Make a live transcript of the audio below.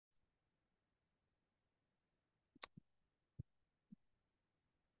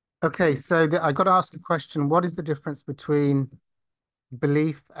Okay, so I got to ask a question. What is the difference between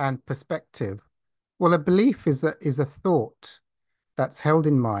belief and perspective? Well, a belief is a thought that's held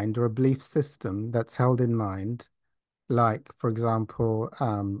in mind, or a belief system that's held in mind. Like, for example,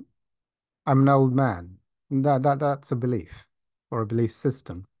 I'm an old man. That's a belief or a belief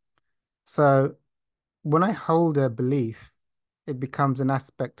system. So when I hold a belief, it becomes an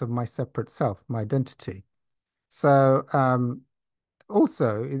aspect of my separate self, my identity. So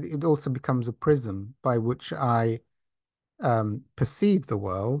also, it also becomes a prism by which I perceive the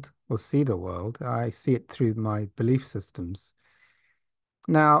world or see the world. I see it through my belief systems.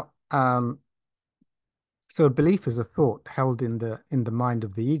 Now, so a belief is a thought held in the mind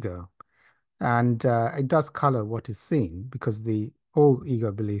of the ego, and it does color what is seen because the all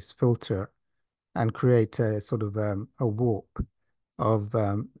ego beliefs filter and create a sort of a warp of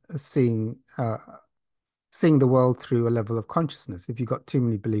seeing the world through a level of consciousness. If you've got too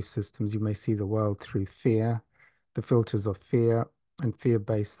many belief systems, you may see the world through fear, the filters of fear and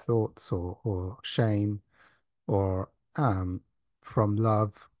fear-based thoughts, or shame, or from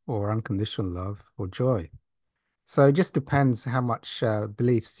love, or unconditional love, or joy. So it just depends how much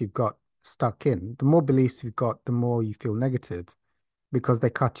beliefs you've got stuck in. The more beliefs you've got, the more you feel negative because they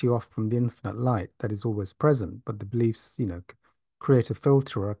cut you off from the infinite light that is always present. But the beliefs, create a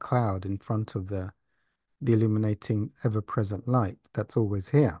filter or a cloud in front of the illuminating ever-present light that's always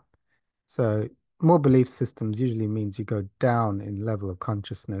here. So more belief systems usually means you go down in level of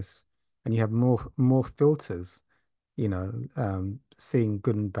consciousness and you have more filters, seeing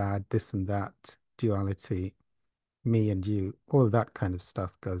good and bad, this and that, duality, me and you, all of that kind of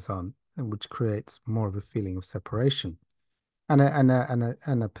stuff goes on, and which creates more of a feeling of separation and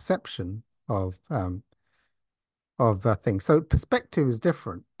a perception of things. So perspective is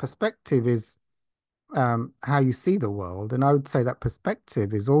different. Perspective is how you see the world. And I would say that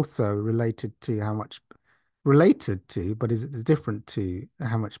perspective is also related to how much related to, but is different to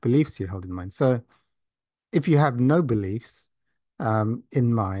how much beliefs you hold in mind. So if you have no beliefs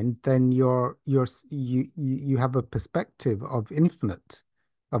in mind, then you have a perspective of the infinite,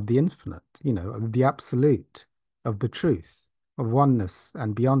 of the absolute, of the truth, of oneness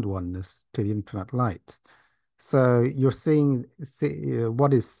and beyond oneness to the infinite light. So you're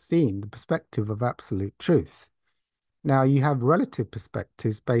what is seen, the perspective of absolute truth. Now, you have relative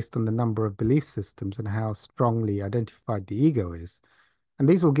perspectives based on the number of belief systems and how strongly identified the ego is. And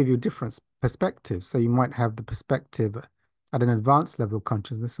these will give you different perspectives. So you might have the perspective at an advanced level of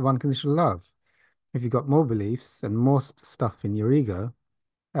consciousness of unconditional love. If you've got more beliefs and more stuff in your ego,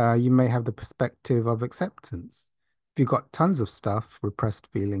 you may have the perspective of acceptance. If you've got tons of stuff, repressed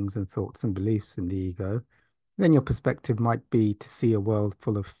feelings and thoughts and beliefs in the ego, then your perspective might be to see a world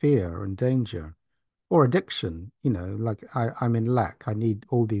full of fear and danger or addiction, like I'm in lack. I need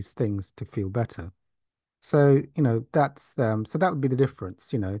all these things to feel better. So, that's so that would be the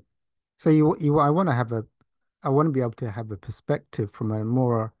difference, So I want to be able to have a perspective from a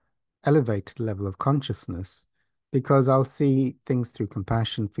more elevated level of consciousness because I'll see things through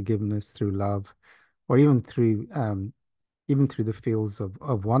compassion, forgiveness, through love, or even through the fields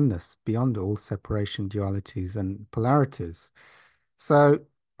of oneness beyond all separation, dualities, and polarities. So,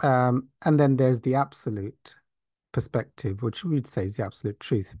 and then there's the absolute perspective, which we'd say is the absolute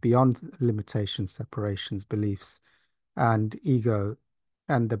truth, beyond limitations, separations, beliefs, and ego,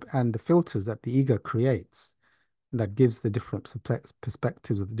 and the filters that the ego creates that gives the different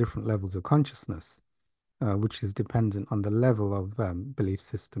perspectives of the different levels of consciousness, which is dependent on the level of belief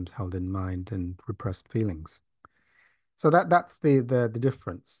systems held in mind and repressed feelings. So that's the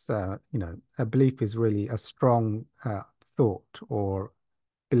difference. A belief is really a strong thought or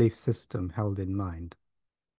belief system held in mind.